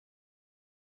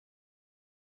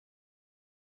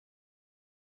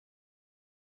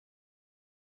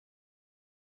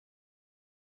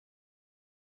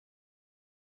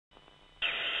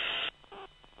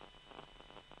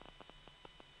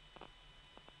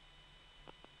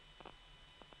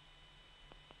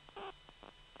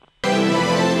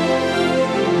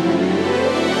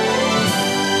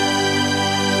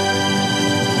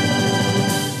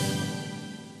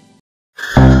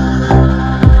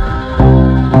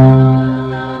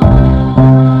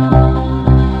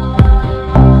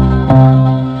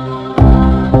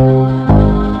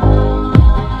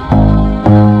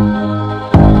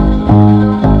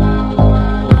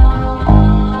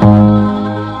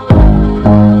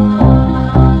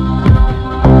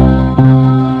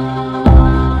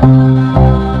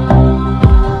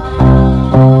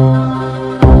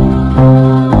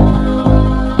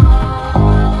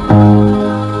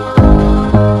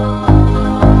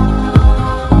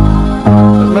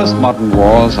modern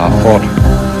wars are fought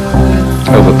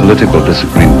over political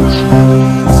disagreements,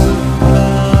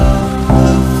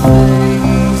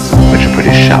 which are pretty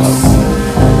shallow.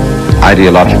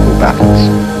 Ideological battles.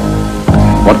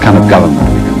 What kind of government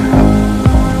are we going to have?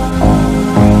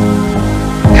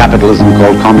 Capitalism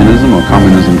called communism, or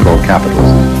communism called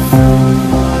capitalism?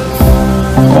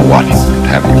 Or what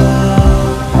have you?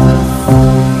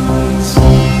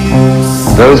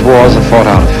 Those wars are fought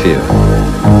out of fear.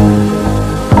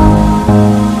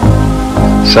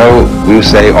 So we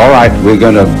say, all right, we're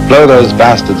going to blow those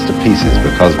bastards to pieces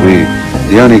because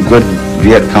the only good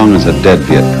Viet Cong is a dead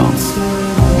Viet Cong.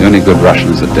 The only good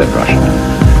Russian is a dead Russian.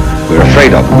 We're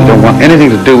afraid of them. We don't want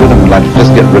anything to do with them. We'd like to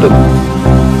just get rid of them.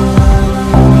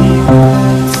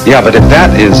 Yeah, but if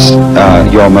that is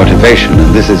your motivation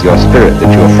and this is your spirit,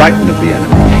 that you're frightened of the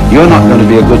enemy, you're not going to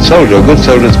be a good soldier. A good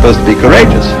soldier is supposed to be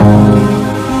courageous.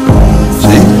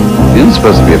 See? You're not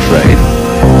supposed to be afraid.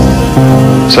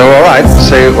 So, all right,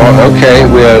 say, well, okay,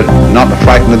 we're not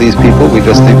frightened of these people. We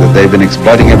just think that they've been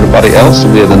exploiting everybody else,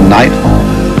 and we're the knight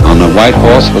on the white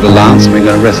horse with a lance, and we're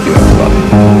going to rescue everybody.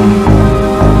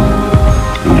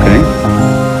 Okay?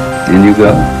 In you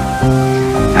go.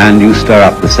 And you stir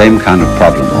up the same kind of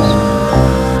problems.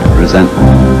 Resentment.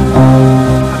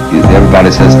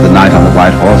 Everybody says, the knight on the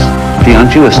white horse, gee,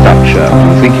 aren't you a stuffed shirt?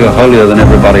 You think you're holier than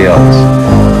everybody else.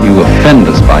 You offend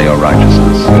us by your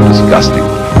righteousness. You're disgusting.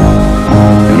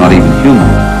 You're not even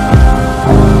human.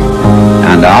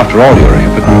 And after all, you're a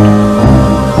hypocrite.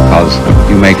 Because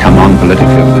you may come on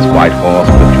politically with this white horse,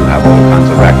 but you have all kinds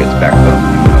of rackets back home.